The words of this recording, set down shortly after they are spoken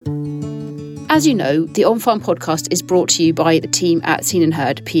As you know, the On Farm podcast is brought to you by the team at Seen and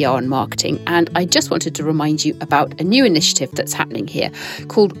Heard PR and Marketing, and I just wanted to remind you about a new initiative that's happening here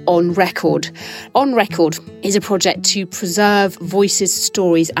called On Record. On Record is a project to preserve voices,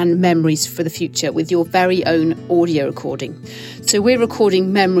 stories and memories for the future with your very own audio recording. So we're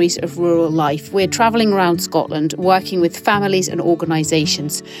recording memories of rural life. We're travelling around Scotland, working with families and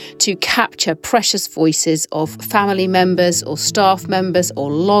organisations to capture precious voices of family members or staff members or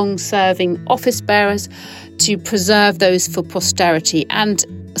long-serving office bearers, to preserve those for posterity and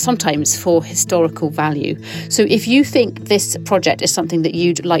sometimes for historical value. So if you think this project is something that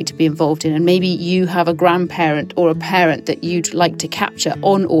you'd like to be involved in, and maybe you have a grandparent or a parent that you'd like to capture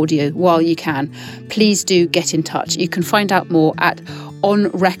on audio while you can, please do get in touch. You can find out more at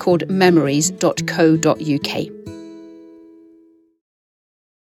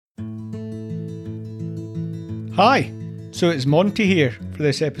onrecordmemories.co.uk. Hi, so it's Monty here for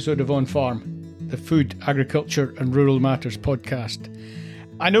this episode of On Farm, the Food, Agriculture and Rural Matters podcast.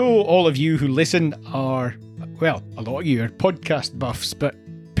 I know all of you who listen are, well, a lot of you are podcast buffs, but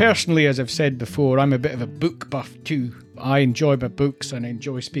personally, as I've said before, I'm a bit of a book buff too. I enjoy my books and I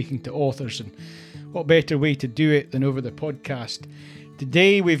enjoy speaking to authors, and what better way to do it than over the podcast.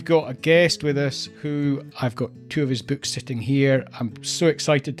 Today we've got a guest with us who I've got two of his books sitting here. I'm so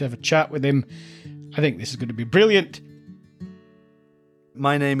excited to have a chat with him. I think this is going to be brilliant.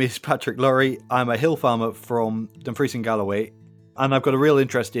 My name is Patrick Laurie. I'm a hill farmer from Dumfries and Galloway, and I've got a real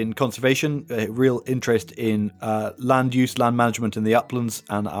interest in conservation, a real interest in land use, land management in the uplands,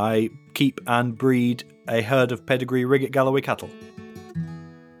 and I keep and breed a herd of pedigree Rigget Galloway cattle.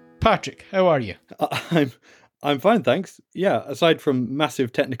 Patrick, how are you? I'm fine, thanks. Yeah, aside from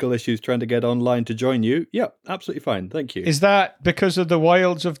massive technical issues trying to get online to join you, yeah, absolutely fine, thank you. Is that because of the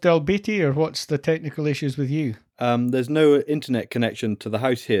wilds of Dalbeattie, or what's the technical issues with you? There's no internet connection to the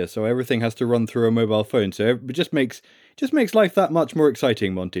house here, so everything has to run through a mobile phone. So it just makes life that much more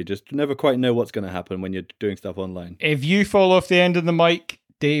exciting, Monty. Just never quite know what's going to happen when you're doing stuff online. If you fall off the end of the mic,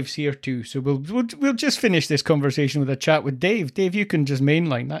 Dave's here too. So we'll just finish this conversation with a chat with Dave. Dave, you can just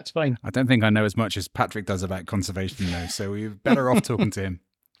mainline. That's fine. I don't think I know as much as Patrick does about conservation, though. So we're better off talking to him.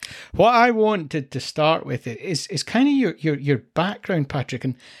 What I wanted to start with is kind of your background, Patrick,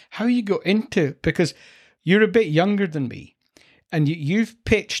 and how you got into, because you're a bit younger than me, and you've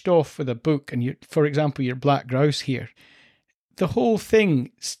pitched off with a book, and for example, your Black Grouse here. The whole thing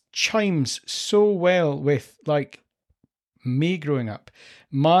chimes so well with like me growing up,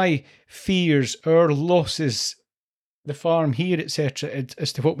 my fears, our losses, the farm here, etc.,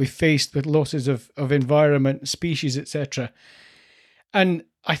 as to what we faced with losses of environment, species, etc. And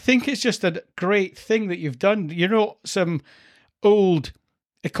I think it's just a great thing that you've done. You're not some old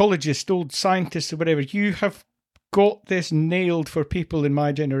ecologist, old scientist or whatever. You have got this nailed for people in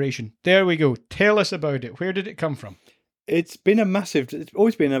my generation. There we go. Tell us about it. Where did it come from? It's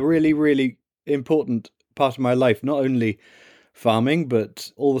always been a really, really important part of my life, not only farming,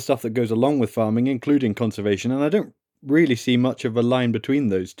 but all the stuff that goes along with farming, including conservation. And I don't really see much of a line between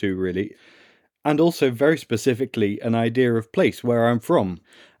those two, really. And also, very specifically, an idea of place, where I'm from.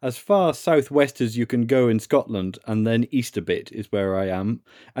 As far southwest as you can go in Scotland, and then east a bit is where I am.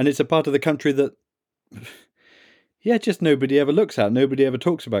 And it's a part of the country that, yeah, just nobody ever looks at, nobody ever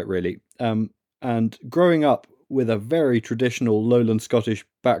talks about, really. And growing up with a very traditional lowland Scottish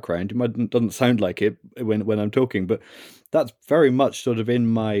background, it doesn't sound like it when I'm talking, but that's very much sort of in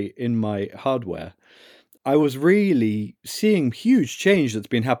my hardware. I was really seeing huge change that's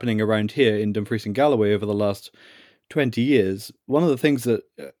been happening around here in Dumfries and Galloway over the last 20 years. One of the things that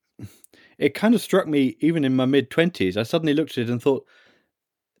it kind of struck me even in my mid-20s, I suddenly looked at it and thought,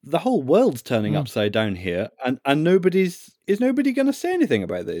 the whole world's turning upside down here, and is nobody going to say anything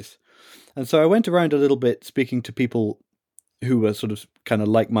about this? And so I went around a little bit speaking to people who were sort of kind of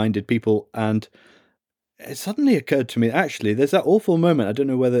like-minded people, and it suddenly occurred to me, actually, there's that awful moment, I don't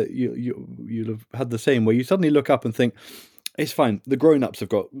know whether you'll have had the same, where you suddenly look up and think, it's fine, the grown-ups are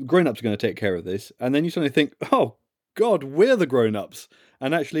going to take care of this. And then you suddenly think, oh, God, we're the grown-ups.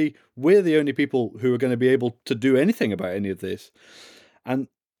 And actually, we're the only people who are going to be able to do anything about any of this. And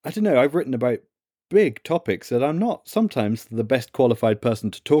I don't know, I've written about big topics that I'm not sometimes the best qualified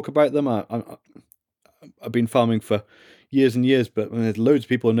person to talk about them. I've been farming for years and years, but there's loads of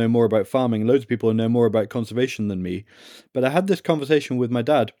people who know more about farming, loads of people who know more about conservation than me. But I had this conversation with my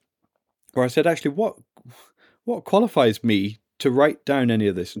dad where I said, actually, what qualifies me to write down any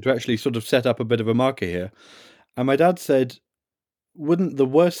of this and to actually sort of set up a bit of a marker here? And my dad said, wouldn't the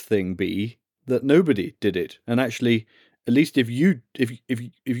worst thing be that nobody did it? And actually, at least if you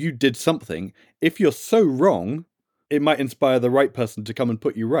did something, if you're so wrong it might inspire the right person to come and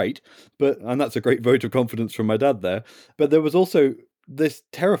put you right. And that's a great vote of confidence from my dad there. But there was also this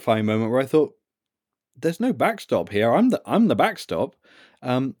terrifying moment where I thought, there's no backstop here. I'm the backstop.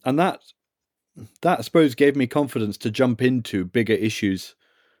 And that I suppose gave me confidence to jump into bigger issues,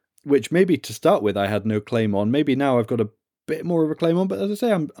 which maybe to start with I had no claim on. Maybe now I've got a bit more of a claim on. But as I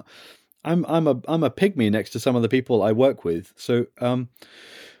say, I'm a pygmy next to some of the people I work with. So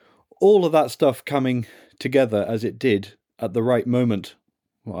all of that stuff coming together as it did at the right moment.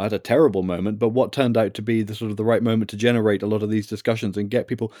 Well, I had a terrible moment, but what turned out to be the sort of the right moment to generate a lot of these discussions and get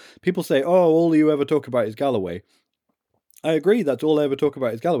people say, oh, all you ever talk about is Galloway. I agree, that's all I ever talk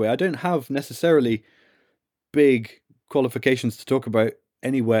about is Galloway. I don't have necessarily big qualifications to talk about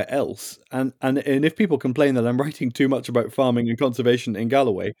anywhere else. And if people complain that I'm writing too much about farming and conservation in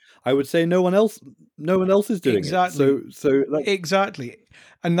Galloway, I would say no one else is doing it. So exactly.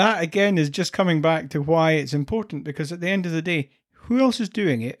 And that again is just coming back to why it's important, because at the end of the day, who else is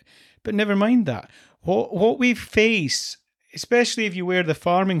doing it? But never mind that. What we face, especially if you wear the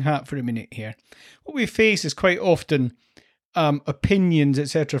farming hat for a minute here, what we face is quite often opinions,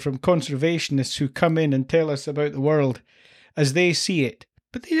 etc., from conservationists who come in and tell us about the world as they see it.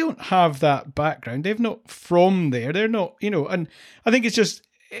 But they don't have that background. They've not from there. They're not, and I think it's just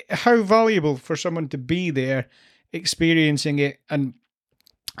how valuable for someone to be there, experiencing it, and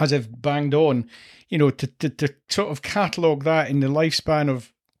as I've banged on, to sort of catalogue that in the lifespan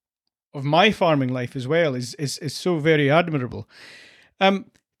of my farming life as well is so very admirable.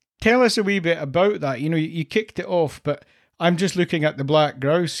 Tell us a wee bit about that. You kicked it off, but I'm just looking at the black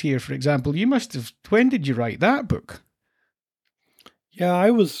grouse here, for example. You must have. When did you write that book? Yeah,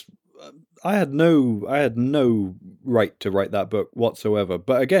 I had no right to write that book whatsoever.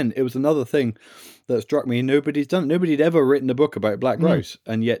 But again, it was another thing that struck me. Nobody'd ever written a book about black grouse.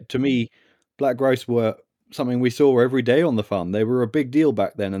 And yet to me, black grouse were something we saw every day on the farm. They were a big deal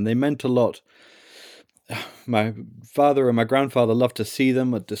back then, and they meant a lot. My father and my grandfather loved to see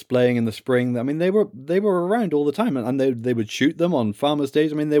them at displaying in the spring. I mean, they were around all the time, and they would shoot them on farmers'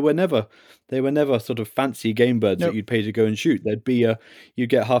 days. I mean, they were never sort of fancy game birds that you'd pay to go and shoot. There'd be you'd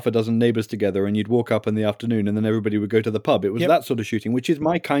get half a dozen neighbours together, and you'd walk up in the afternoon, and then everybody would go to the pub. It was that sort of shooting, which is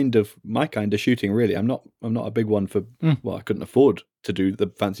my kind of shooting. Really, I'm not a big one for. Well, I couldn't afford to do the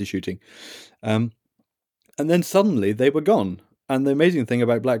fancy shooting, and then suddenly they were gone. And the amazing thing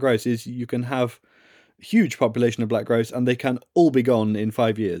about black grouse is you can have huge population of black grouse and they can all be gone in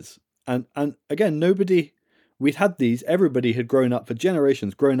 5 years. And again, we'd had these, everybody had grown up for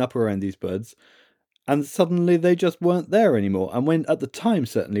generations, grown up around these birds, and suddenly they just weren't there anymore. And when, at the time,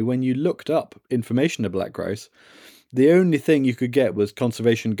 certainly, when you looked up information of black grouse, the only thing you could get was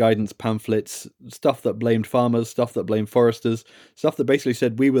conservation guidance pamphlets, stuff that blamed farmers, stuff that blamed foresters, stuff that basically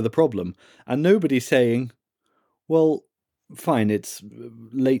said we were the problem. And nobody's saying, well, fine, it's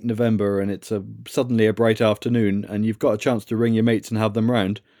late November and it's suddenly a bright afternoon and you've got a chance to ring your mates and have them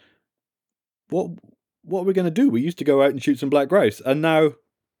round. What are we going to do? We used to go out and shoot some black grouse, and now,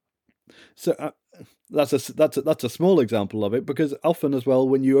 so that's a small example of it, because often as well,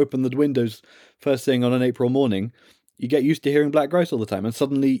 when you open the windows first thing on an April morning, you get used to hearing black grouse all the time, and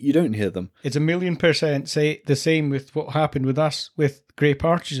suddenly you don't hear them. It's 1,000,000% say the same with what happened with us with grey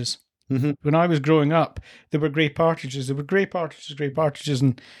partridges. Mm-hmm. When I was growing up, there were grey partridges. There were grey partridges,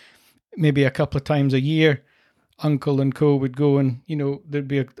 and maybe a couple of times a year, Uncle and Co would go and, there'd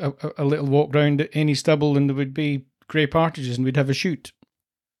be a little walk round any stubble and there would be grey partridges and we'd have a shoot.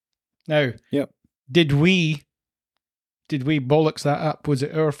 Now, did we bollocks that up? Was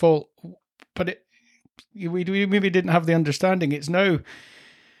it our fault? But we maybe didn't have the understanding. It's now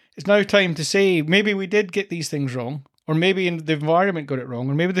time to say maybe we did get these things wrong. Or maybe the environment got it wrong,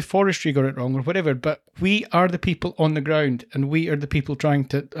 or maybe the forestry got it wrong, or whatever. But we are the people on the ground, and we are the people trying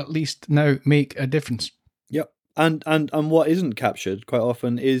to at least now make a difference. Yep. And what isn't captured quite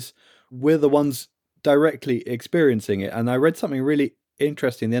often is we're the ones directly experiencing it. And I read something really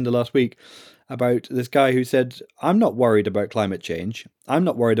interesting the end of last week about this guy who said, I'm not worried about climate change. I'm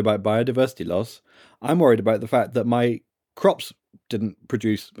not worried about biodiversity loss. I'm worried about the fact that my crops didn't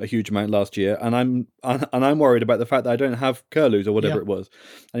produce a huge amount last year, and I'm worried about the fact that I don't have curlews or whatever it was.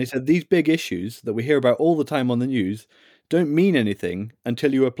 And he said these big issues that we hear about all the time on the news don't mean anything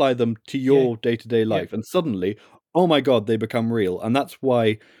until you apply them to your day-to-day life, and suddenly, oh my god, they become real. And that's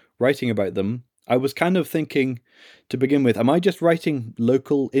why writing about them, I was kind of thinking to begin with, am I just writing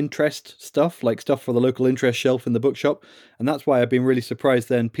local interest stuff, like stuff for the local interest shelf in the bookshop? And that's why I've been really surprised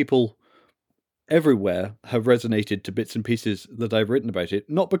then people everywhere have resonated to bits and pieces that I've written about it,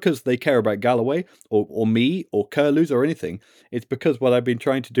 not because they care about Galloway or me or curlews or anything. It's because what I've been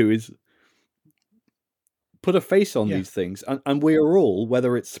trying to do is put a face on Yeah. these things. And we are all,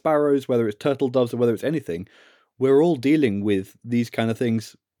 whether it's sparrows, whether it's turtle doves, or whether it's anything, we're all dealing with these kind of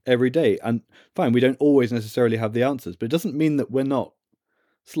things every day. And fine, we don't always necessarily have the answers, but it doesn't mean that we're not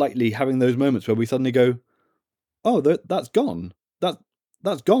slightly having those moments where we suddenly go, oh, that's gone.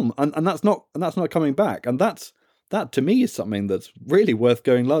 That's gone, and that's not coming back. And that to me is something that's really worth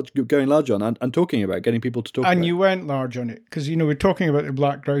going large on and talking about, getting people to talk about. And you went large on it because, we're talking about the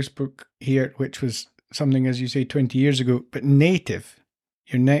Black Grouse book here, which was something, as you say, 20 years ago. But Native,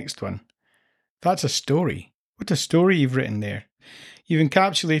 your next one, that's a story. What a story you've written there. You've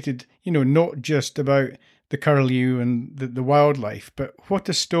encapsulated, not just about the curlew and the wildlife, but what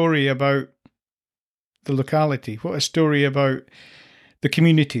a story about the locality. What a story about the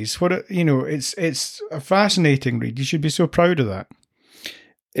communities. It's a fascinating read. You should be so proud of that.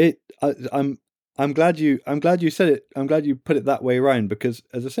 I'm glad you said it. I'm glad you put it that way around, because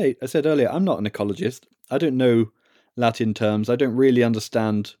as I said earlier, I'm not an ecologist. I don't know Latin terms. I don't really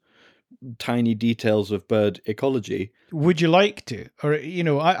understand tiny details of bird ecology. Would you like to? Or,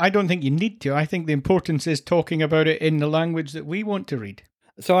 I don't think you need to. I think the importance is talking about it in the language that we want to read.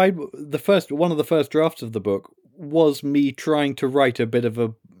 So one of the first drafts of the book was me trying to write a bit of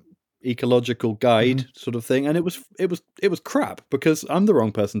a ecological guide sort of thing, and it was crap, because I'm the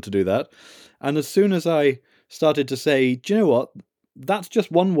wrong person to do that. And as soon as I started to say, do you know what, that's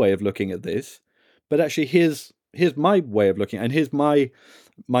just one way of looking at this, but actually here's my way of looking, and here's my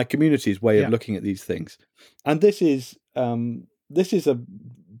community's way of looking at these things. And this is a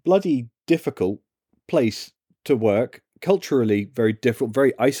bloody difficult place to work, culturally very different,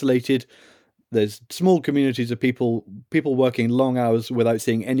 very isolated. There's small communities of people working long hours without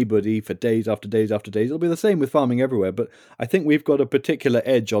seeing anybody for days after days after days. It'll be the same with farming everywhere, but I think we've got a particular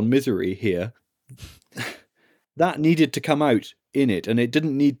edge on misery here. That needed to come out in it, and it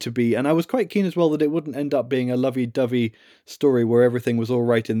didn't need to be. And I was quite keen as well that it wouldn't end up being a lovey-dovey story where everything was all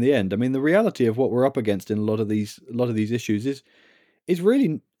right in the end. I mean, the reality of what we're up against in a lot of these issues is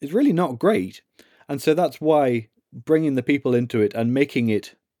really not great. And so that's why bringing the people into it and making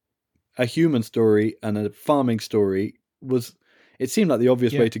it a human story and a farming story it seemed like the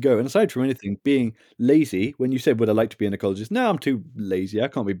obvious way to go. And aside from anything, being lazy, when you said, would I like to be an ecologist? No, I'm too lazy. I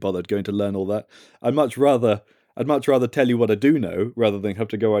can't be bothered going to learn all that. I'd much rather tell you what I do know rather than have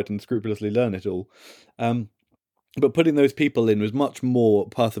to go out and scrupulously learn it all. But putting those people in was much more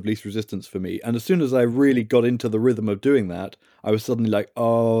path of least resistance for me. And as soon as I really got into the rhythm of doing that, I was suddenly like,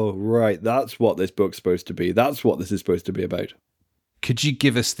 oh, right, that's what this book's supposed to be. That's what this is supposed to be about. Could you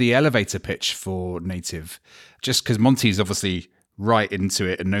give us the elevator pitch for Native? Just because Monty's obviously right into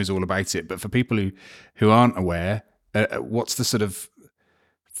it and knows all about it, but for people who aren't aware, what's the sort of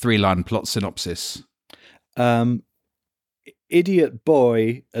 3-line plot synopsis? Idiot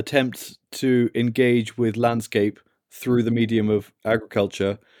boy attempts to engage with landscape through the medium of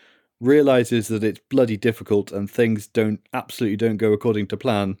agriculture, realizes that it's bloody difficult and things absolutely don't go according to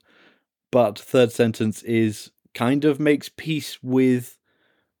plan. But third sentence is kind of makes peace with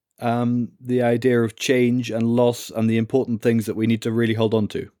the idea of change and loss and the important things that we need to really hold on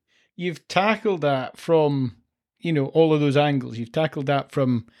to. You've tackled that from, all of those angles. You've tackled that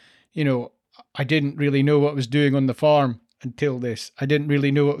from, I didn't really know what I was doing on the farm until this. I didn't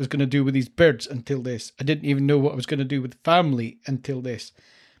really know what I was going to do with these birds until this. I didn't even know what I was going to do with family until this.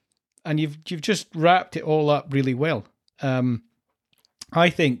 And you've just wrapped it all up really well. I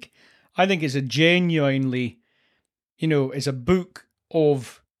think it's a genuinely, it's a book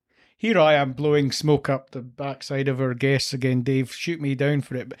of. Here I am blowing smoke up the backside of our guests again, Dave. Shoot me down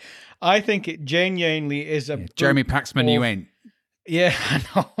for it. But I think it genuinely is a Jeremy Paxman, you ain't. Yeah, I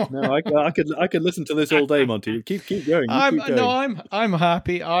know. No, I could listen to this all day, Monty. Keep going. I'm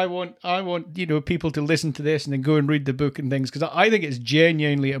happy. I want people to listen to this and then go and read the book and things, because I think it's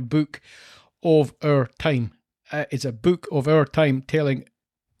genuinely a book of our time. It's a book of our time telling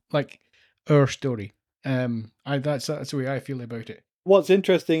like our story. That's the way I feel about it. What's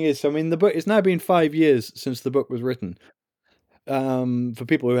interesting is, the book, it's now been 5 years since the book was written. For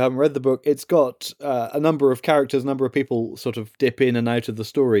people who haven't read the book, it's got a number of characters, a number of people sort of dip in and out of the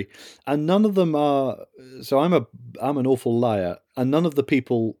story, and none of them are. So I'm an awful liar, and none of the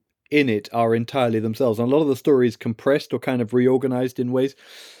people in it are entirely themselves. And a lot of the story is compressed or kind of reorganized in ways.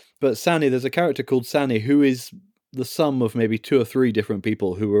 But Sani, there's a character called Sani who is the sum of maybe 2 or 3 different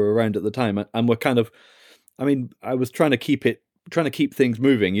people who were around at the time, and were kind of. I was trying to keep things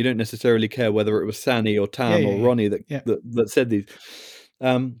moving. You don't necessarily care whether it was Sani or Tam or Ronnie that said these.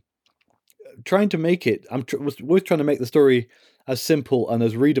 trying to make it. Was always trying to make the story as simple and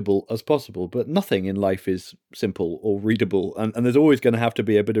as readable as possible, but nothing in life is simple or readable, and there's always going to have to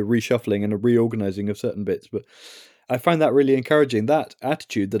be a bit of reshuffling and a reorganizing of certain bits. But I find that really encouraging, that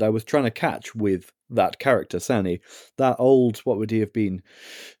attitude that I was trying to catch with that character, Sani, that old, what would he have been,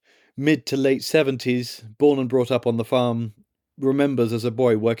 mid to late 70s, born and brought up on the farm, remembers as a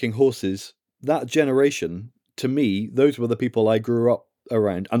boy working horses. That generation, to me, those were the people I grew up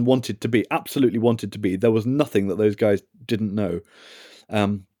around and wanted to be, absolutely wanted to be. There was nothing that those guys didn't know.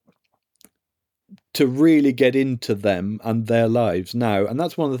 To really get into them and their lives now. And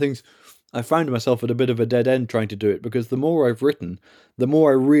that's one of the things I found myself at a bit of a dead end trying to do it, because the more I've written, the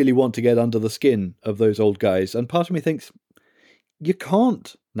more I really want to get under the skin of those old guys. And part of me thinks, you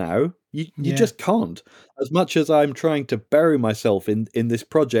can't now. You just can't. As much as I'm trying to bury myself in this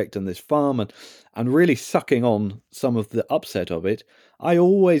project and this farm and really sucking on some of the upset of it, I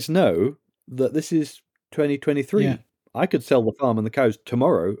always know that this is 2023. Yeah. I could sell the farm and the cows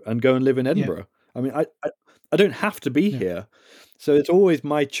tomorrow and go and live in Edinburgh. I mean, I don't have to be here. So it's always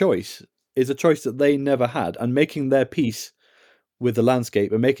my choice, is a choice that they never had, and making their peace with the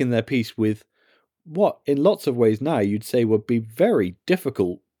landscape and making their peace with what in lots of ways now you'd say would be very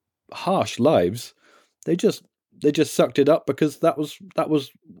difficult, harsh lives. They just sucked it up because that's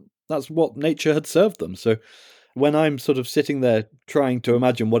what nature had served them. So when I'm sort of sitting there trying to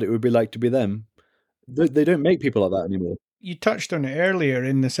imagine what it would be like to be them, they don't make people like that anymore. You touched on it earlier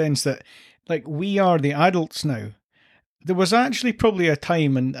in the sense that, like, we are the adults now. There was actually probably a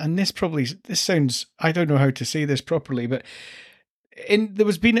time, and this sounds, I don't know how to say this properly, but there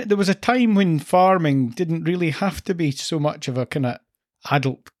was a time when farming didn't really have to be so much of a kind of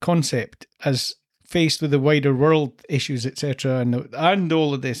adult concept, as faced with the wider world issues, etc., and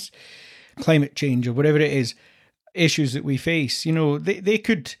all of this climate change or whatever it is, issues that we face. You know, they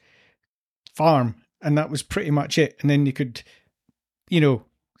could farm, and that was pretty much it, and then you could, you know,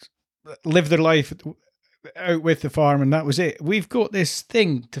 live their life out with the farm, and that was it. We've got this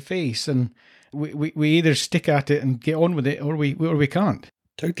thing to face, and we either stick at it and get on with it, or we can't.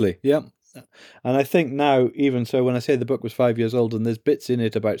 Totally, yeah. And I think now, even so, when I say the book was 5 years old and there's bits in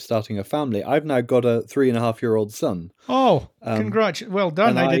it about starting a family, I've now got a 3.5-year-old son. Oh, congratulations! Well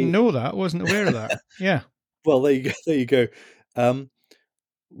done. I didn't know that. I wasn't aware of that. Yeah. Well, there you go.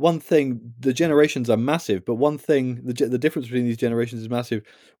 One thing, the generations are massive, but one thing, the difference between these generations is massive.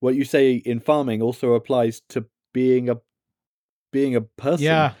 What you say in farming also applies to being a person.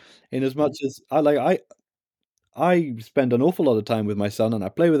 Yeah. In as much as I spend an awful lot of time with my son, and I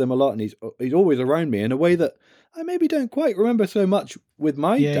play with him a lot, and he's always around me in a way that I maybe don't quite remember so much with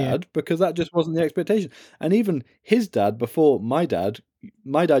my dad, because that just wasn't the expectation. And even his dad, before my dad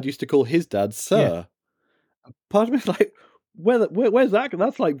used to call his dad Sir. Yeah. Part of me is like, where's that?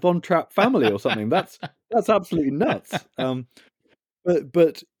 That's like Von Trapp family or something. That's absolutely nuts.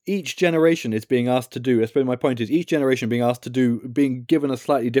 But each generation is being asked to do, I suppose my point is, each generation being given a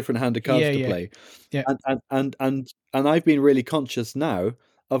slightly different hand of cards to play. Yeah. And I've been really conscious now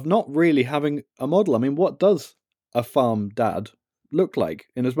of not really having a model. I mean, what does a farm dad look like?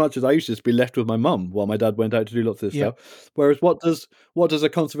 In as much as I used to just be left with my mum while my dad went out to do lots of this stuff. Whereas what does a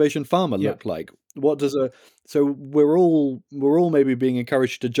conservation farmer look like? So we're all maybe being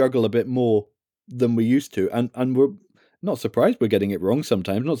encouraged to juggle a bit more than we used to, and we're not surprised we're getting it wrong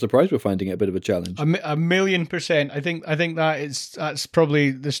sometimes. Not surprised we're finding it a bit of a challenge. 1,000,000%. I think that's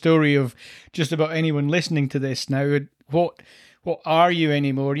probably the story of just about anyone listening to this now. What are you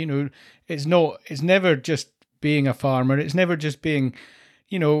anymore? You know, it's never just being a farmer. It's never just being,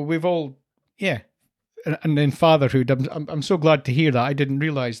 you know, we've all, and then fatherhood. I'm so glad to hear that. I didn't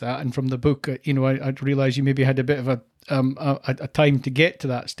realize that, and from the book, you know, I realized you maybe had a bit of a time to get to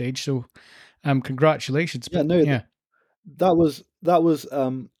that stage. So, congratulations. That was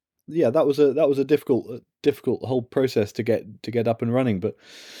a difficult whole process to get up and running. But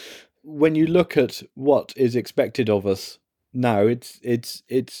when you look at what is expected of us now, it's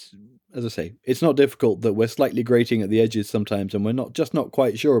as I say, it's not difficult that we're slightly grating at the edges sometimes, and we're not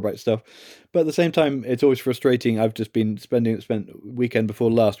quite sure about stuff. But at the same time, it's always frustrating. I've just been spent weekend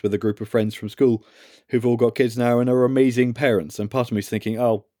before last with a group of friends from school who've all got kids now and are amazing parents, and part of me is thinking,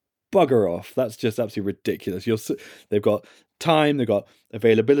 oh, bugger off. That's just absolutely ridiculous. They've got time, they've got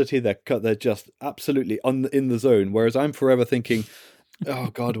availability, they're just absolutely in the zone. Whereas I'm forever thinking, oh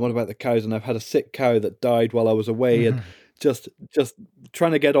God, what about the cows? And I've had a sick cow that died while I was away, and just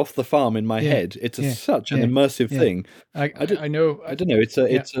trying to get off the farm in my head. It's such an immersive thing. I know. I don't know.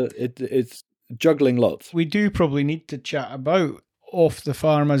 It's juggling lots. We do probably need to chat about off the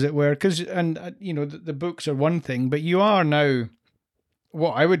farm, as it were, because you know the books are one thing, but you are now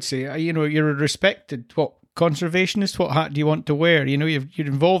what I would say, you're a respected, conservationist. What hat do you want to wear? You're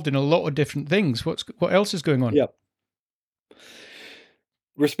involved in a lot of different things. What else is going on? Yeah.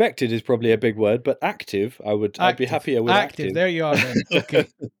 Respected is probably a big word, but active, I'd be happier with active. There you are then. Okay.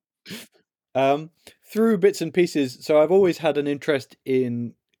 Through bits and pieces. So I've always had an interest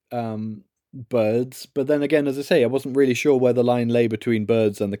in birds, but then again, as I say, I wasn't really sure where the line lay between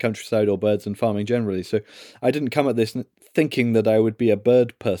birds and the countryside or birds and farming generally. So I didn't come at this thinking that I would be a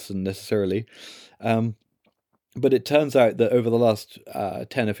bird person necessarily. But it turns out that over the last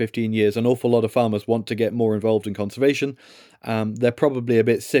 10 or 15 years, an awful lot of farmers want to get more involved in conservation. They're probably a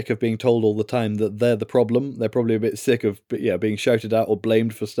bit sick of being told all the time that they're the problem. They're probably a bit sick of being shouted at or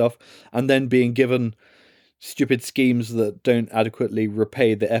blamed for stuff, and then being given stupid schemes that don't adequately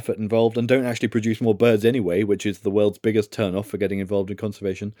repay the effort involved and don't actually produce more birds anyway, which is the world's biggest turn-off for getting involved in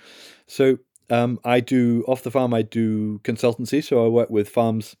conservation. So I do consultancy, so I work with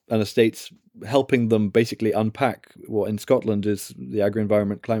farms and estates, helping them basically unpack what in Scotland is the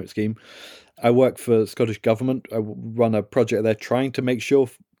Agri-Environment Climate Scheme. I work for Scottish Government. I run a project there trying to make sure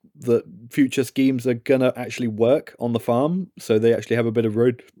that future schemes are going to actually work on the farm, so they actually have a bit of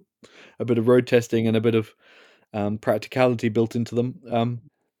road testing and a bit of practicality built into them.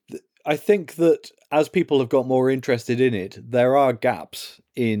 I think that as people have got more interested in it, there are gaps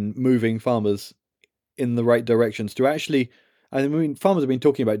in moving farmers in the right directions to actually. I mean, farmers have been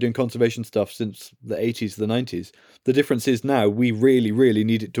talking about doing conservation stuff since the 80s, the 90s. The difference is now we really, really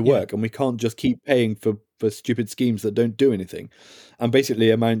need it to work, and we can't just keep paying for stupid schemes that don't do anything, and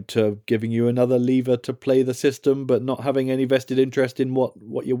basically amount to giving you another lever to play the system, but not having any vested interest in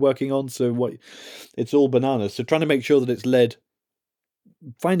what you're working on. So it's all bananas. So trying to make sure that it's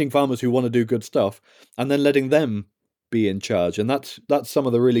finding farmers who want to do good stuff, and then letting them be in charge. And that's some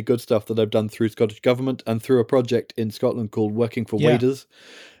of the really good stuff that I've done through Scottish Government and through a project in Scotland called Working for Waders.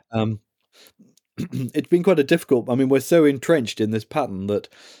 It's been quite we're so entrenched in this pattern that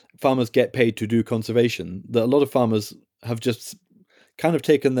farmers get paid to do conservation that a lot of farmers have just kind of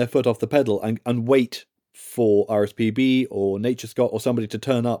taken their foot off the pedal and wait for RSPB or Nature Scot or somebody to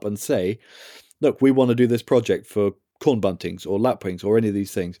turn up and say, look, we want to do this project for corn buntings or lapwings or any of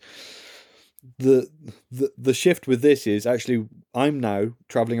these things. The shift with this is actually I'm now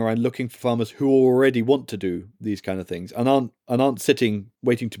traveling around looking for farmers who already want to do these kind of things and aren't sitting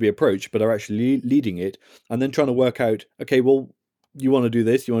waiting to be approached, but are actually leading it, and then trying to work out, okay, well, you want to do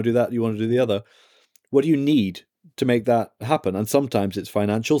this, you want to do that, you want to do the other. What do you need to make that happen? And sometimes it's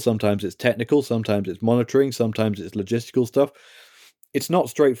financial, sometimes it's technical, sometimes it's monitoring, sometimes it's logistical stuff. It's not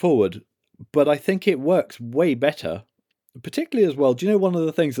straightforward, but I think it works way better. Particularly as well, do you know one of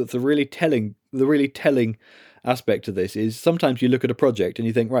the things that's the really telling aspect of this is sometimes you look at a project and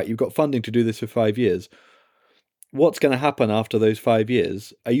you think, right, you've got funding to do this for 5 years. What's going to happen after those 5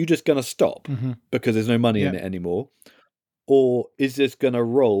 years? Are you just going to stop because there's no money in it anymore? Or is this going to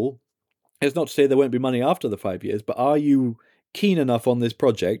roll? It's not to say there won't be money after the 5 years, but are you keen enough on this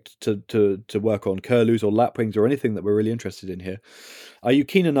project to work on curlews or lapwings or anything that we're really interested in here? Are you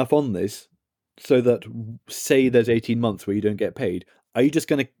keen enough on this so that, say there's 18 months where you don't get paid, are you just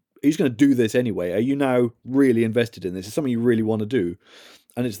going to do this anyway? Are you now really invested in this? It's something you really want to do.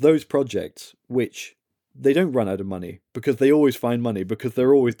 And it's those projects which they don't run out of money because they always find money because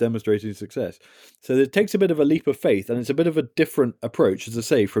they're always demonstrating success. So it takes a bit of a leap of faith, and it's a bit of a different approach, as I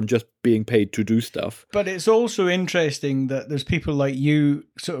say, from just being paid to do stuff. But it's also interesting that there's people like you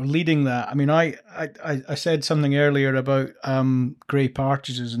sort of leading that. I mean, I said something earlier about grey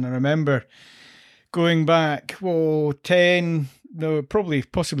partridges, and I remember going back,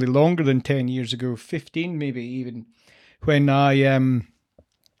 possibly longer than 10 years ago, 15 maybe even, when I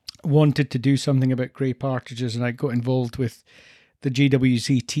wanted to do something about grey partridges, and I got involved with the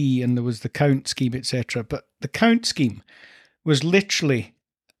GWCT, and there was the count scheme, etc. But the count scheme was literally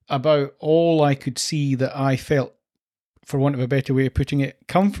about all I could see that I felt, for want of a better way of putting it,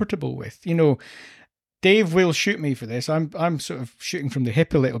 comfortable with. Dave will shoot me for this. I'm sort of shooting from the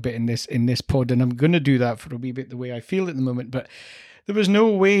hip a little bit in this pod, and I'm going to do that for a wee bit the way I feel at the moment. But there was no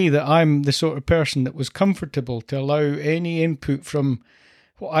way that I'm the sort of person that was comfortable to allow any input from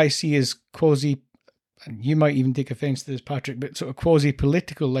what I see as quasi, and you might even take offence to this, Patrick, but sort of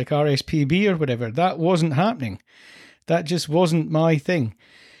quasi-political, like RSPB or whatever. That wasn't happening. That just wasn't my thing.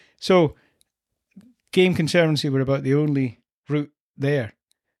 So Game Conservancy were about the only route there.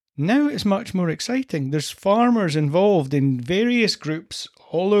 Now it's much more exciting. There's farmers involved in various groups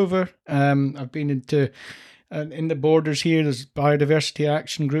all over. I've been in the borders here, there's Biodiversity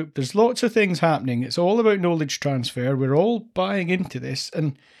Action Group. There's lots of things happening. It's all about knowledge transfer. We're all buying into this,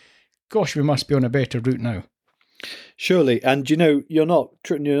 and gosh, we must be on a better route now. Surely, and you're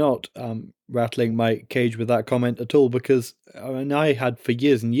not rattling my cage with that comment at all, because I had for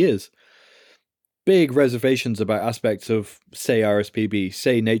years and years big reservations about aspects of, say, RSPB,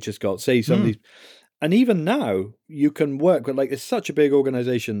 say Nature's Got, say some of these, and even now you can work with, like, it's such a big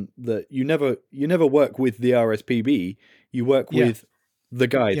organization that you never work with the RSPB, you work with the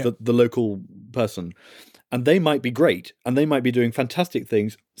guy, the local person. And they might be great, and they might be doing fantastic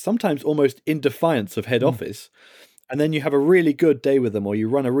things, sometimes almost in defiance of head office. And then you have a really good day with them, or you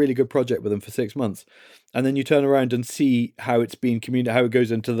run a really good project with them for 6 months. And then you turn around and see how it's been communicated, how it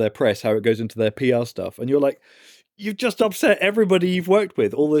goes into their press, how it goes into their PR stuff. And you're like, you've just upset everybody you've worked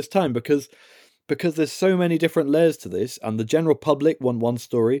with all this time, because there's so many different layers to this, and the general public want one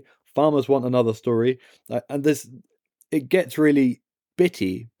story, farmers want another story, and it gets really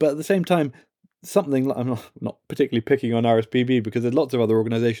bitty. But at the same time, something like, I'm not particularly picking on RSPB because there's lots of other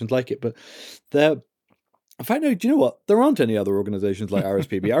organizations like it, but they're, in fact, no, do you know what? There aren't any other organizations like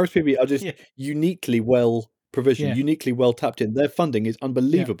RSPB. RSPB are just uniquely well provisioned, uniquely well tapped in. Their funding is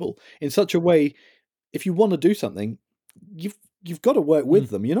unbelievable in such a way. If you want to do something, you've got to work with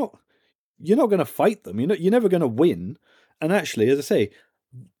them. You're not going to fight them. You're never going to win. And actually, as I say,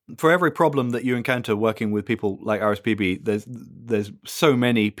 for every problem that you encounter working with people like RSPB, there's so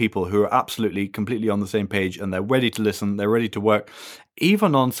many people who are absolutely, completely on the same page, and they're ready to listen, they're ready to work,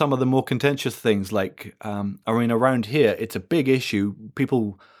 even on some of the more contentious things. Like, around here, it's a big issue.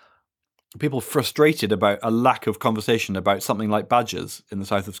 People frustrated about a lack of conversation about something like badgers in the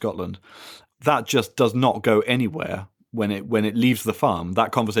south of Scotland. That just does not go anywhere when it leaves the farm.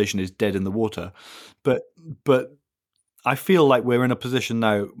 That conversation is dead in the water. But I feel like we're in a position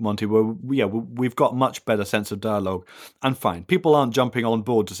now, Monty, where we've got much better sense of dialogue. And fine, people aren't jumping on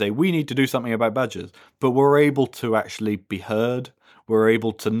board to say we need to do something about badgers, but we're able to actually be heard. We're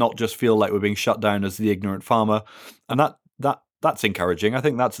able to not just feel like we're being shut down as the ignorant farmer, and that's encouraging. I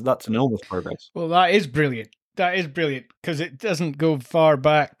think that's enormous progress. Well, that is brilliant. That is brilliant, because it doesn't go far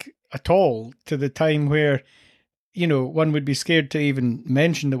back at all to the time where, one would be scared to even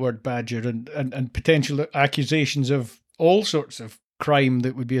mention the word badger, and potential accusations of all sorts of crime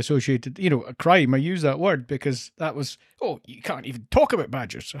that would be associated. A crime, I use that word because that was, you can't even talk about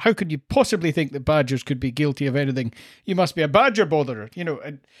badgers. How could you possibly think that badgers could be guilty of anything? You must be a badger botherer,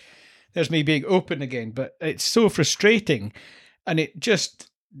 and there's me being open again. But it's so frustrating, and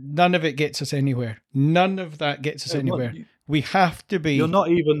none of it gets us anywhere. None of that gets us anywhere. We have to be. You're not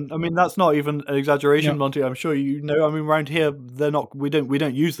even. I mean, that's not even an exaggeration, Monty. I'm sure you know. I mean, around here, they're not. We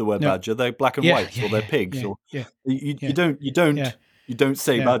don't use the word badger. They're black and whites, or they're pigs, or you don't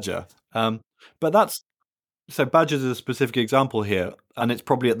say badger. But that's so. Badgers is a specific example here, and it's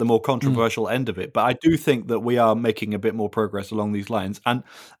probably at the more controversial end of it. But I do think that we are making a bit more progress along these lines. And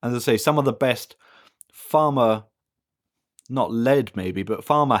as I say, some of the best farmer, not led maybe, but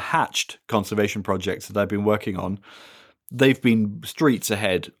farmer hatched conservation projects that I've been working on, they've been streets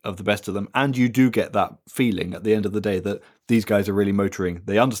ahead of the best of them. And you do get that feeling at the end of the day that these guys are really motoring.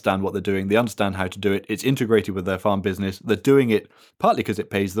 They understand what they're doing. They understand how to do it. It's integrated with their farm business. They're doing it partly because it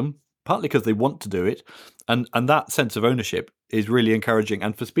pays them, partly because they want to do it. And that sense of ownership is really encouraging.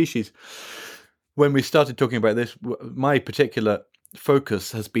 And for species, when we started talking about this, my particular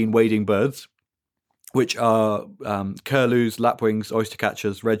focus has been wading birds, which are curlews, lapwings,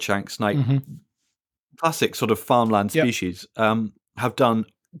 oystercatchers, redshank, snipe, classic sort of farmland species, have done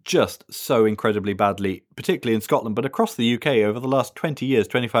just so incredibly badly, particularly in Scotland, but across the UK over the last 20 years,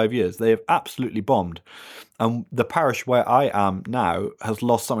 25 years, they have absolutely bombed. And the parish where I am now has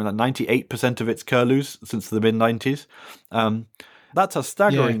lost something like 98% of its curlews since the mid-90s. That's a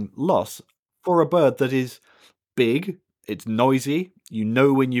staggering loss for a bird that is big, it's noisy. You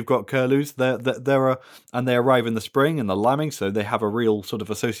know when you've got curlews, and they arrive in the spring and the lambing, so they have a real sort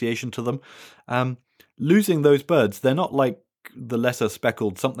of association to them. Losing those birds, they're not like the lesser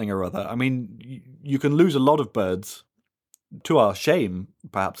speckled something or other. I mean, you can lose a lot of birds, to our shame,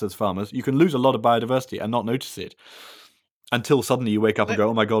 perhaps as farmers. You can lose a lot of biodiversity and not notice it until suddenly you wake up and go,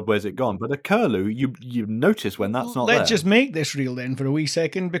 "Oh my God, where's it gone?" But a curlew, you notice when that's not there. Let's just make this real then for a wee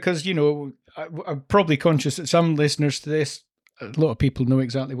second, because I'm probably conscious that some listeners to this, a lot of people know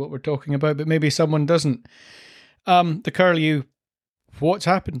exactly what we're talking about, but maybe someone doesn't. The curlew, what's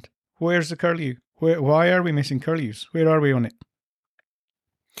happened? Where's the curlew? Why are we missing curlews? Where are we on it?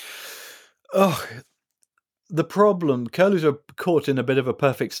 Oh, the problem, curlews are caught in a bit of a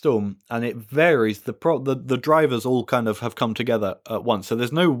perfect storm, and it varies. The drivers all kind of have come together at once, so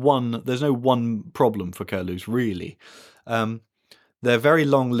there's no one problem for curlews really. They're very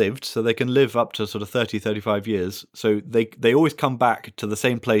long lived, so they can live up to sort of 30, 35 years. So they always come back to the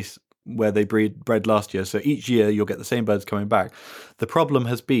same place where they bred last year. So each year you'll get the same birds coming back. The problem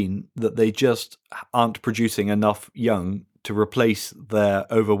has been that they just aren't producing enough young to replace their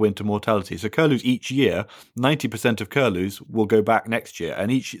overwinter mortality. So curlews each year, 90% of curlews will go back next year,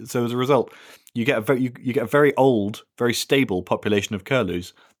 and so as a result, you get a very old, very stable population of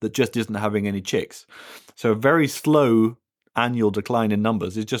curlews that just isn't having any chicks. So a very slow annual decline in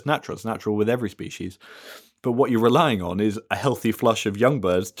numbers is just natural. It's natural with every species. But what you're relying on is a healthy flush of young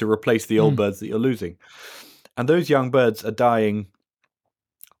birds to replace the old birds that you're losing. And those young birds are dying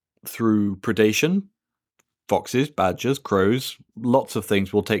through predation. Foxes, badgers, crows, lots of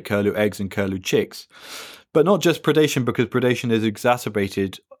things will take curlew eggs and curlew chicks. But not just predation, because predation is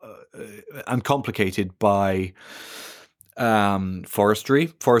exacerbated and complicated by forestry.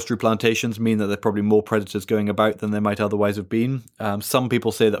 Forestry plantations mean that there are probably more predators going about than there might otherwise have been. Some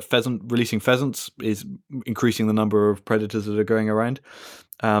people say that releasing pheasants is increasing the number of predators that are going around.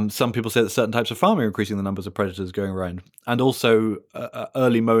 Some people say that certain types of farming are increasing the numbers of predators going around. And also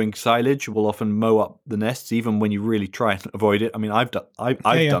early mowing silage will often mow up the nests, even when you really try and avoid it. I mean, I've done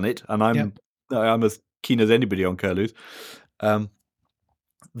it, and I'm as keen as anybody on curlews.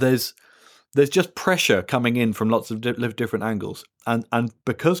 There's just pressure coming in from lots of different angles. And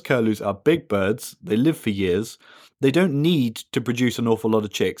because curlews are big birds, they live for years, they don't need to produce an awful lot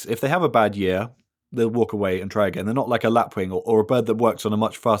of chicks. If they have a bad year, they'll walk away and try again. They're not like a lapwing or a bird that works on a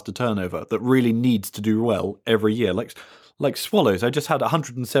much faster turnover that really needs to do well every year. Like swallows. I just had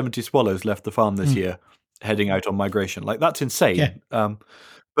 170 swallows left the farm this year heading out on migration. Like, that's insane. Yeah.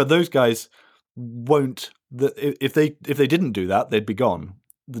 But those guys won't. If they didn't do that, they'd be gone.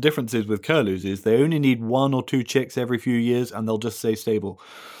 The difference is with curlews is they only need 1 or 2 chicks every few years, and they'll just stay stable.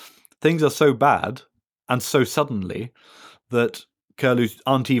 Things are so bad and so suddenly that curlews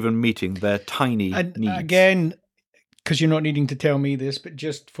aren't even meeting their tiny needs. Again, because you're not needing to tell me this, but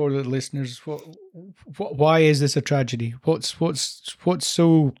just for the listeners, why is this a tragedy? What's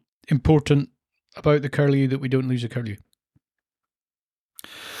so important about the curlew that we don't lose a curlew?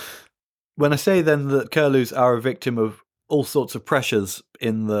 When I say then that curlews are a victim of all sorts of pressures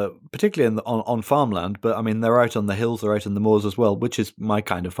particularly on farmland, but I mean they're out on the hills, they're out in the moors as well, which is my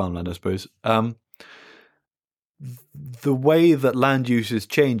kind of farmland, I suppose. The way that land use is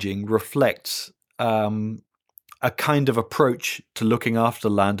changing reflects a kind of approach to looking after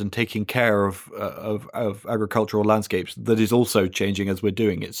land and taking care of agricultural landscapes that is also changing as we're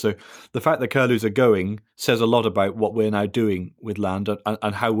doing it. So the fact that curlews are going says a lot about what we're now doing with land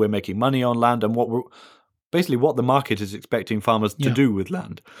and how we're making money on land and what the market is expecting farmers to do with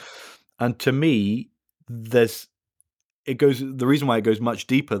land. And to me, the reason why it goes much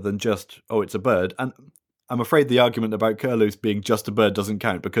deeper than just, it's a bird. And I'm afraid the argument about curlews being just a bird doesn't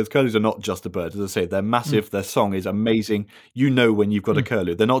count, because curlews are not just a bird. As I say, they're massive. Their song is amazing. You know when you've got a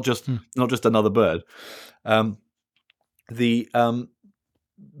curlew. They're not just another bird. The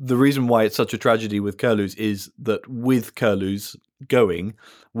reason why it's such a tragedy with curlews is that with curlews going,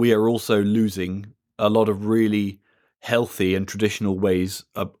 we are also losing a lot of really healthy and traditional ways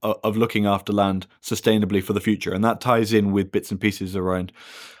of looking after land sustainably for the future. And that ties in with bits and pieces around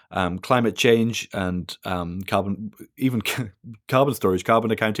climate change and carbon storage,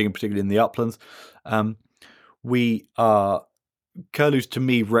 carbon accounting, and particularly in the uplands. Curlews to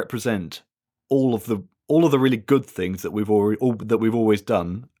me represent all of the really good things that we've always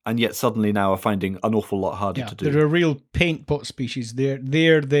done, and yet suddenly now are finding an awful lot harder to do. They're a real paint pot species.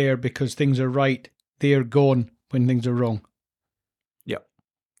 They're there because things are right. They're gone when things are wrong. Yeah.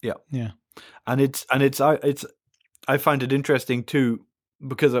 And I find it interesting too,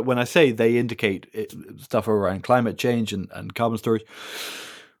 because when I say they indicate stuff around climate change and carbon storage,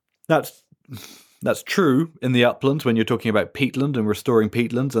 that's true in the uplands when you're talking about peatland and restoring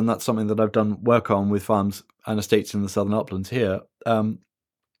peatlands, and that's something that I've done work on with farms and estates in the southern uplands here.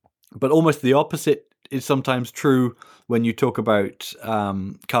 But almost the opposite is sometimes true when you talk about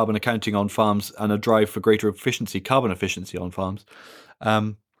carbon accounting on farms and a drive for greater efficiency, carbon efficiency on farms,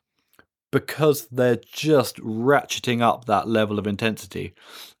 because they're just ratcheting up that level of intensity.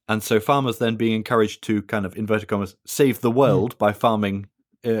 And so farmers then being encouraged to kind of, inverted commas, save the world by farming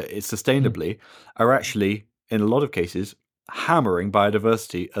sustainably are actually, in a lot of cases, hammering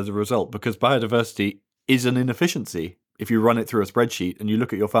biodiversity as a result, because biodiversity is an inefficiency. If you run it through a spreadsheet and you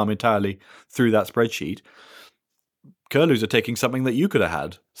look at your farm entirely through that spreadsheet, curlews are taking something that you could have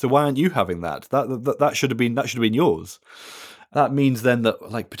had. So why aren't you having that? That should have been yours. That means then that,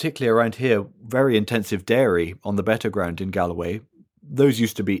 like, particularly around here, very intensive dairy on the better ground in Galloway, those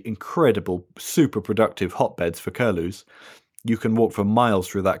used to be incredible, super productive hotbeds for curlews. You can walk for miles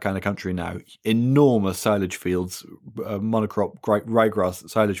through that kind of country now. Enormous silage fields, monocrop ryegrass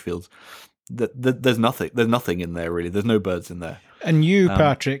silage fields. There's nothing in there really. There's no birds in there. And you,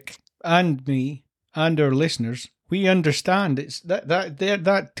 Patrick, and me, and our listeners, we understand it's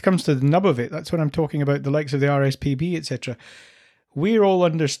that comes to the nub of it. That's what I'm talking about. The likes of the RSPB, etc. We're all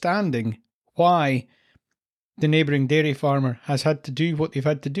understanding why the neighbouring dairy farmer has had to do what they've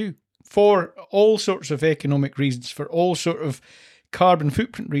had to do for all sorts of economic reasons, for all sort of carbon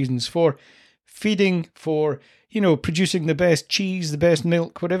footprint reasons, for feeding, for, producing the best cheese, the best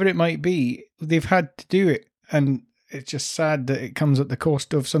milk, whatever it might be. They've had to do it. And it's just sad that it comes at the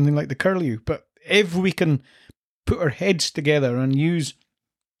cost of something like the curlew. But if we can put our heads together and use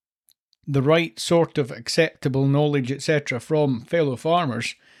the right sort of acceptable knowledge, etc., from fellow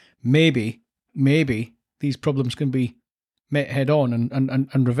farmers, maybe these problems can be met head on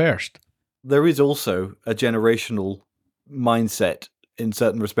and reversed. There is also a generational mindset in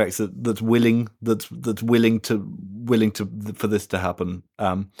certain respects that's willing for this to happen.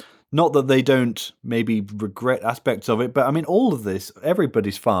 Not that they don't maybe regret aspects of it, but I mean, all of this,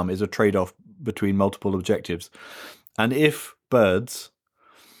 everybody's farm is a trade-off between multiple objectives. And if birds,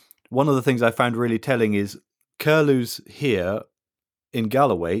 one of the things I found really telling is curlews here in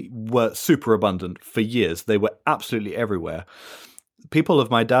Galloway were super abundant for years. They were absolutely everywhere. People of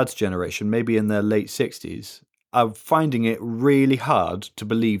my dad's generation, maybe in their late 60s, are finding it really hard to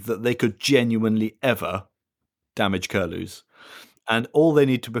believe that they could genuinely ever damage curlews. And all they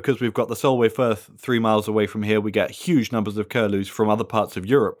need to, because we've got the Solway Firth 3 miles away from here, we get huge numbers of curlews from other parts of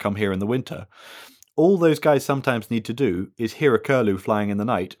Europe come here in the winter. All those guys sometimes need to do is hear a curlew flying in the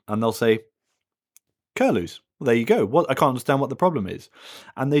night, and they'll say, curlews. Well, there you go. What I can't understand what the problem is.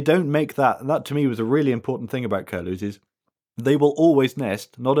 And they don't make that. That to me was a really important thing about curlews is they will always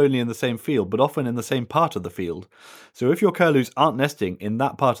nest, not only in the same field, but often in the same part of the field. So if your curlews aren't nesting in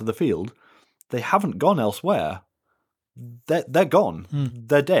that part of the field, they haven't gone elsewhere. They're gone.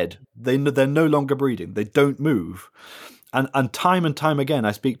 They're dead. They're no longer breeding. They don't move. And time again,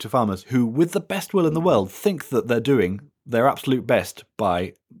 I speak to farmers who, with the best will in the world, think that they're doing their absolute best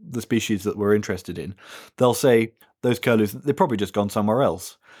by the species that we're interested in. They'll say, those curlews, they've probably just gone somewhere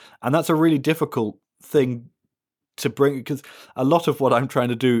else. And that's a really difficult thing to bring, because a lot of what I'm trying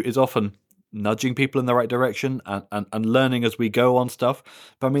to do is often nudging people in the right direction and learning as we go on stuff.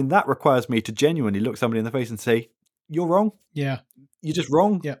 But I mean, that requires me to genuinely look somebody in the face and say, you're wrong. Yeah. You're just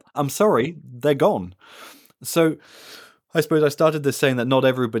wrong. Yeah. I'm sorry. They're gone. So I suppose I started this saying that not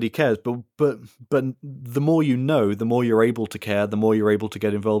everybody cares, but the more you know, the more you're able to care, the more you're able to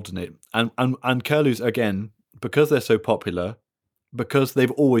get involved in it. And curlews, again, because they're so popular, because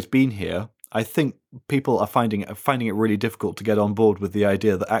they've always been here, I think people are finding it really difficult to get on board with the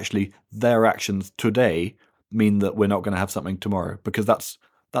idea that actually their actions today mean that we're not going to have something tomorrow, because that's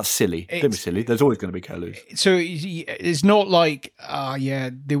silly. Don't be silly. There's always going to be curlews. So it's not like,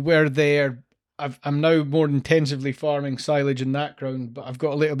 they were there. I'm now more intensively farming silage in that ground, but I've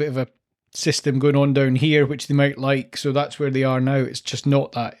got a little bit of a system going on down here, which they might like. So that's where they are now. It's just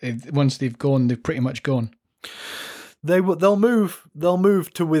not that. Once they've gone, they've pretty much gone. They'll move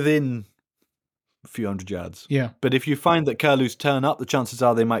to within a few hundred yards. Yeah. But if you find that curlews turn up, the chances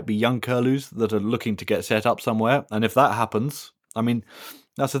are they might be young curlews that are looking to get set up somewhere. And if that happens, I mean,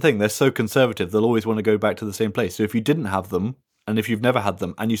 that's the thing. They're so conservative. They'll always want to go back to the same place. So if you didn't have them, and if you've never had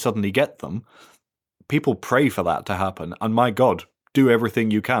them and you suddenly get them, people pray for that to happen. And my God, do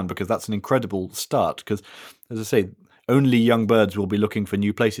everything you can, because that's an incredible start. Because, as I say, only young birds will be looking for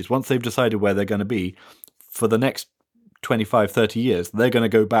new places. Once they've decided where they're going to be, for the next 25, 30 years, they're going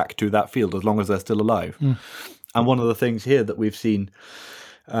to go back to that field as long as they're still alive. And one of the things here that we've seen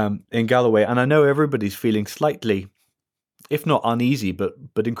in Galloway, and I know everybody's feeling slightly, if not uneasy, but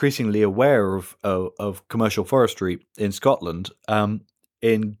increasingly aware of commercial forestry in Scotland.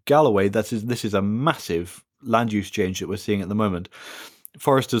 In Galloway, this is a massive land use change that we're seeing at the moment.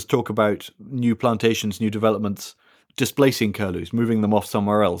 Foresters talk about new plantations, new developments, displacing curlews, moving them off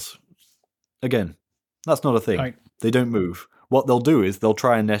somewhere else. Again, that's not a thing. Right. They don't move. What they'll do is they'll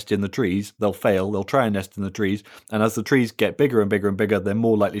try and nest in the trees. They'll fail. They'll try and nest in the trees. And as the trees get bigger and bigger and bigger, they're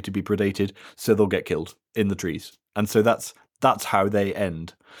more likely to be predated. So they'll get killed in the trees. And so that's how they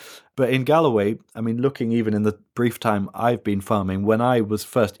end. But in Galloway, I mean, looking even in the brief time I've been farming, when I was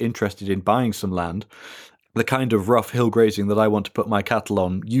first interested in buying some land, the kind of rough hill grazing that I want to put my cattle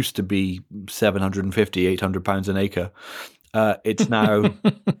on used to be 750, 800 pounds an acre. It's now,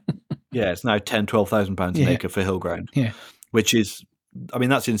 it's now 10, 12,000 pounds an acre for hill ground, which is, I mean,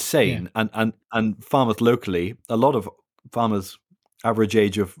 that's insane. And farmers locally, a lot of farmers Average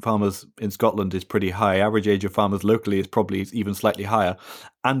age of farmers in Scotland is pretty high. Average age of farmers locally is probably even slightly higher.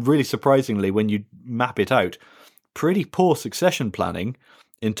 And really surprisingly, when you map it out, pretty poor succession planning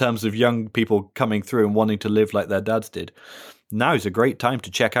in terms of young people coming through and wanting to live like their dads did. Now is a great time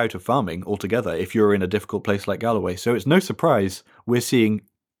to check out of farming altogether if you're in a difficult place like Galloway. So it's no surprise we're seeing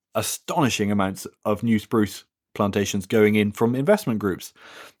astonishing amounts of new spruce plantations going in from investment groups,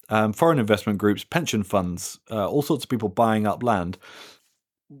 foreign investment groups, pension funds, all sorts of people buying up land.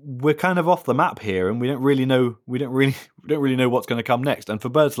 We're kind of off the map here, and we don't really know what's going to come next. And for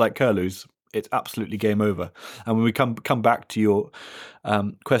birds like curlews, it's absolutely game over. And when we come back to your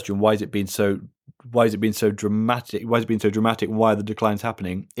question, why has it been so dramatic? Why has it been so dramatic? And why are the declines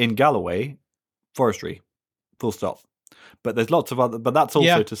happening in Galloway? Forestry, full stop. But there's lots of other. But that's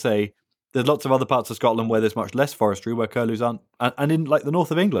also to say there's lots of other parts of Scotland where there's much less forestry, where curlews aren't. And in like the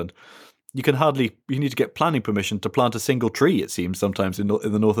north of England, you need to get planning permission to plant a single tree. It seems sometimes in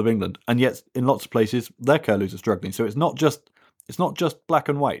the north of England, and yet in lots of places their curlews are struggling. So it's not just black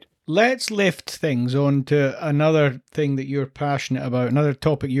and white. Let's lift things on to another thing that you're passionate about, another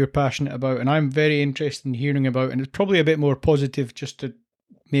topic you're passionate about, and I'm very interested in hearing about, and it's probably a bit more positive just to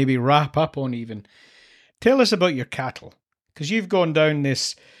maybe wrap up on even. Tell us about your cattle, because you've gone down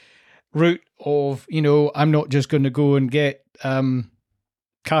this route of, I'm not just going to go and get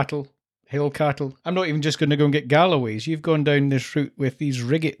cattle, hill cattle. I'm not even just going to go and get Galloways. You've gone down this route with these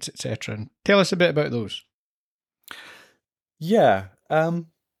Riggets, etc. Tell us a bit about those. Yeah.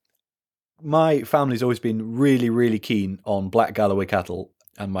 My family's always been really, really keen on black Galloway cattle,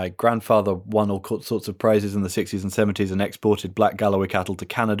 and my grandfather won all sorts of prizes in the 60s and 70s and exported black Galloway cattle to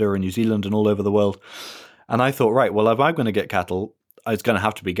Canada and New Zealand and all over the world. And I thought, right, well, if I'm going to get cattle, it's going to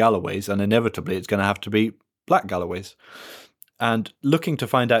have to be Galloways, and inevitably it's going to have to be black Galloways. And looking to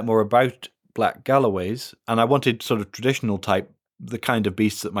find out more about black Galloways, and I wanted sort of traditional type, the kind of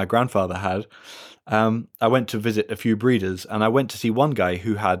beasts that my grandfather had, I went to visit a few breeders, and I went to see one guy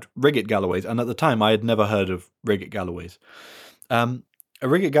who had Rigget Galloways, and at the time I had never heard of Rigget Galloways. A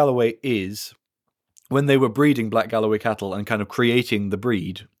Rigget Galloway is, when they were breeding black Galloway cattle and kind of creating the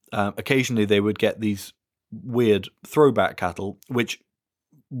breed, occasionally they would get these weird throwback cattle, which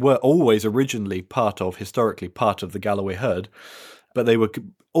were always originally historically part of the Galloway herd, but they were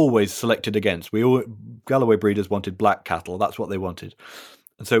always selected against. Galloway breeders wanted black cattle, that's what they wanted.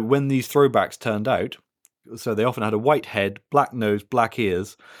 And so when these throwbacks turned out, so they often had a white head, black nose, black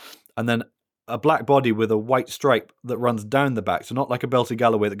ears, and then a black body with a white stripe that runs down the back. So not like a belted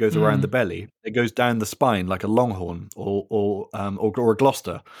Galloway that goes around the belly. It goes down the spine like a Longhorn or a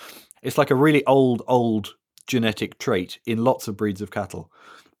Gloucester. It's like a really old genetic trait in lots of breeds of cattle.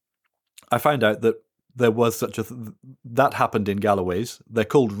 I found out that there was that happened in Galloways. They're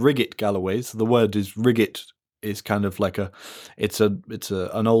called Rigget Galloways. The word is Rigget is kind of like it's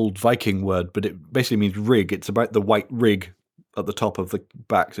an old Viking word, but it basically means rig. It's about the white rig at the top of the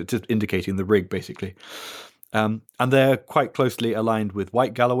back. So it's just indicating the rig basically. And they're quite closely aligned with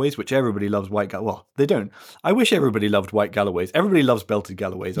white Galloways, which everybody loves well, they don't. I wish everybody loved white Galloways. Everybody loves belted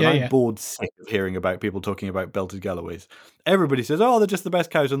Galloways. And I'm bored sick of hearing about people talking about belted Galloways. Everybody says, oh, they're just the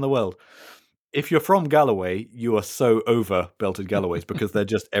best cows in the world. If you're from Galloway, you are so over belted Galloways because they're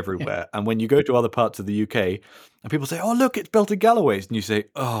just everywhere. And when you go to other parts of the UK and people say, oh, look, it's belted Galloways. And you say,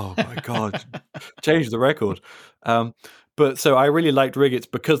 oh, my God, change the record. But so I really liked Riggets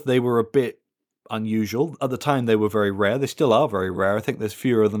because they were a bit unusual. At the time, they were very rare. They still are very rare. I think there's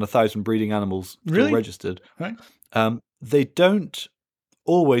fewer than 1,000 breeding animals still registered. Right. They don't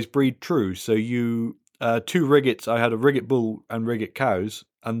always breed true. So two Riggets, I had a Rigget bull and Rigget cows,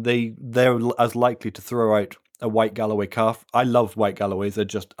 and they're as likely to throw out a white Galloway calf. I love white Galloways. They're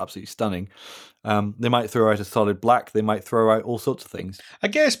just absolutely stunning. They might throw out a solid black. They might throw out all sorts of things. I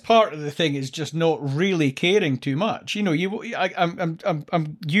guess part of the thing is just not really caring too much. You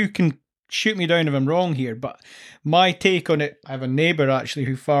can shoot me down if I'm wrong here, but my take on it, I have a neighbour actually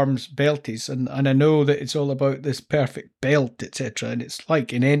who farms Belties, and I know that it's all about this perfect belt, etc. And it's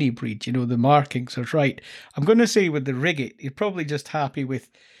like in any breed, the markings are right. I'm going to say with the Rigget, you're probably just happy with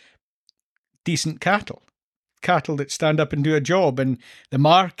decent cattle that stand up and do a job, and the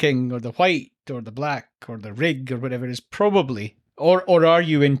marking or the white or the black or the rig or whatever is probably, or are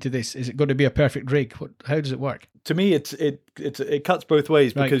you into this? Is it going to be a perfect rig? How does it work? To me, it cuts both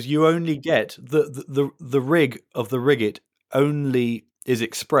ways because you only get the rig of the Rigget only is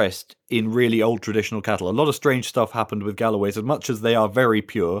expressed in really old traditional cattle. A lot of strange stuff happened with Galloways, as much as they are very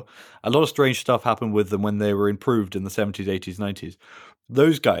pure. A lot of strange stuff happened with them when they were improved in the 70s, 80s, 90s.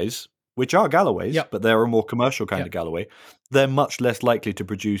 Those guys, which are Galloways, but they're a more commercial kind of Galloway, they're much less likely to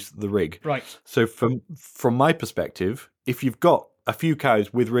produce the rig. Right. So from my perspective, if you've got a few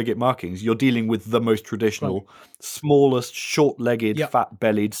cows with rigate markings, you're dealing with the most traditional, smallest, short-legged,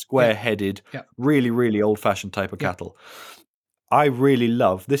 fat-bellied, square-headed, really, really old-fashioned type of cattle. I really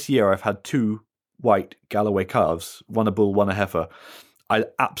love, this year I've had 2 white Galloway calves, one a bull, one a heifer. I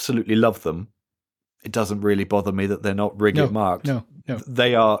absolutely love them. It doesn't really bother me that they're not rigate marked. No.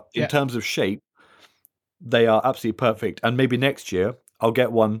 They are, in terms of shape, they are absolutely perfect. And maybe next year I'll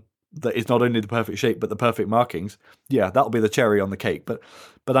get one that is not only the perfect shape but the perfect markings. Yeah, that'll be the cherry on the cake. But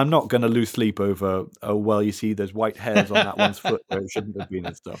I'm not going to lose sleep over, oh, well, you see there's white hairs on that one's foot where it shouldn't have been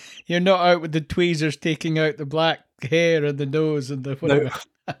and stuff. You're not out with the tweezers taking out the black hair and the nose and the whatever.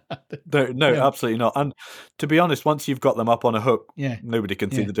 No, absolutely not. And to be honest, once you've got them up on a hook, nobody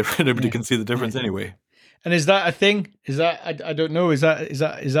can see the difference. Nobody can see the difference anyway. And is that a thing? Is that I don't know? Is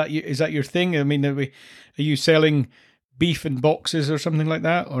that your thing? I mean, are you selling beef in boxes or something like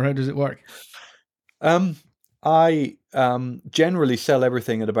that, or how does it work? I generally sell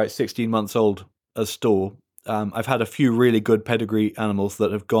everything at about 16 months old as store. I've had a few really good pedigree animals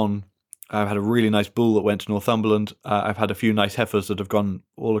that have gone. I've had a really nice bull that went to Northumberland. I've had a few nice heifers that have gone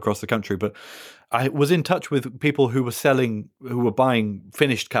all across the country. But I was in touch with people who were buying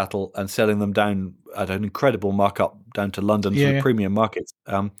finished cattle and selling them down at an incredible markup down to London to the premium markets.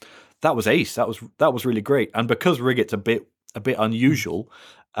 That was ace. That was really great. And because rigate's a bit unusual,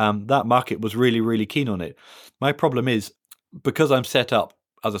 that market was really, really keen on it. My problem is, because I'm set up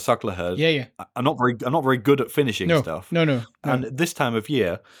as a suckler herd, I'm not very good at finishing stuff. No. And this time of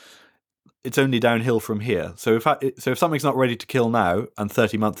year, it's only downhill from here. So if something's not ready to kill now, and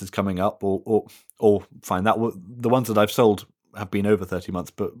 30 months is coming up, or fine, the ones that I've sold have been over 30 months,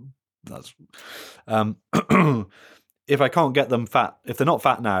 but that's if I can't get them fat, if they're not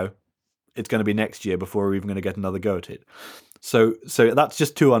fat now, it's going to be next year before we're even going to get another go at it. So that's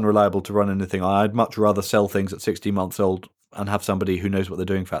just too unreliable to run anything on. I'd much rather sell things at 16 months old and have somebody who knows what they're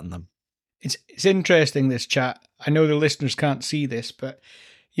doing fatten them. It's interesting, this chat. I know the listeners can't see this, but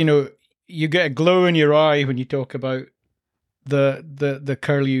you get a glow in your eye when you talk about the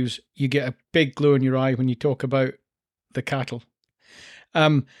curlews. You get a big glow in your eye when you talk about the cattle.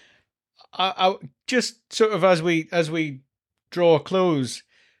 I just sort of as we draw a close,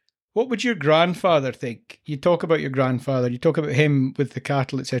 what would your grandfather think? You talk about your grandfather, you talk about him with the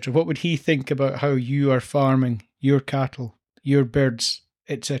cattle, etc. What would he think about how you are farming your cattle, your birds,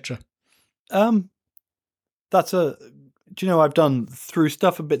 etc.? I've done, through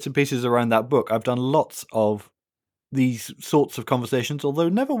stuff and bits and pieces around that book, I've done lots of these sorts of conversations, although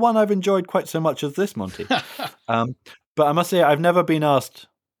never one I've enjoyed quite so much as this, Monty. But I must say, I've never been asked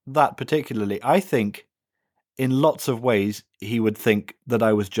that particularly. I think in lots of ways he would think that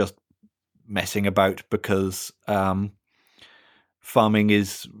I was just messing about because farming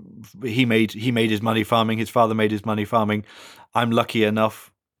is, he made his money farming, his father made his money farming. I'm lucky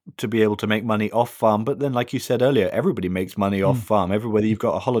enough to be able to make money off farm, but then, like you said earlier, everybody makes money off farm. Whether you've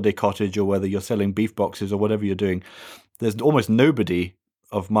got a holiday cottage or whether you're selling beef boxes or whatever you're doing, there's almost nobody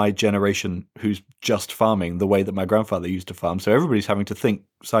of my generation who's just farming the way that my grandfather used to farm. So everybody's having to think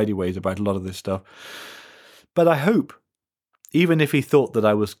sideways about a lot of this stuff. But I hope, even if he thought that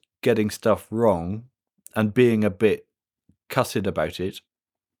I was getting stuff wrong and being a bit cussed about it,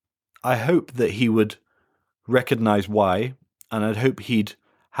 I hope that he would recognize why, and I'd hope he'd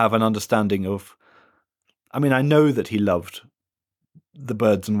have an understanding of, I know that he loved the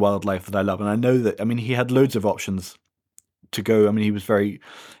birds and wildlife that I love. And I know that, he had loads of options to go.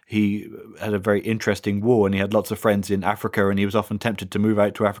 He had a very interesting war, and he had lots of friends in Africa, and he was often tempted to move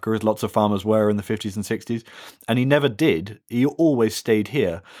out to Africa, as lots of farmers were in the 50s and 60s. And he never did. He always stayed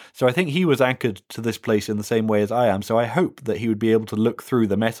here. So I think he was anchored to this place in the same way as I am. So I hope that he would be able to look through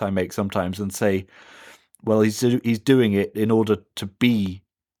the mess I make sometimes and say, well, he's doing it in order to be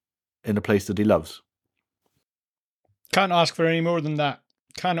in a place that he loves. Can't ask for any more than that.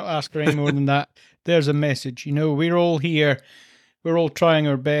 Cannot ask for any more than that. There's a message. We're all here. We're all trying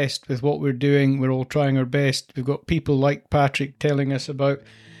our best with what we're doing. We're all trying our best. We've got people like Patrick telling us about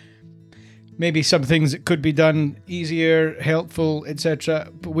maybe some things that could be done easier, helpful, etc.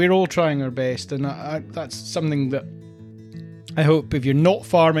 But we're all trying our best. And that's something that I hope, if you're not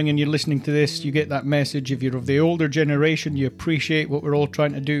farming and you're listening to this, you get that message. If you're of the older generation, you appreciate what we're all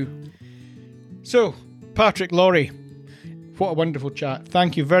trying to do. So, Patrick, Laurie, what a wonderful chat.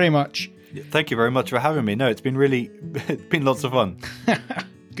 Thank you very much. Thank you very much for having me. No, it's been lots of fun.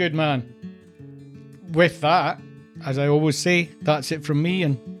 Good man. With that, as I always say, that's it from me,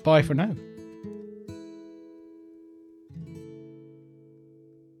 and bye for now.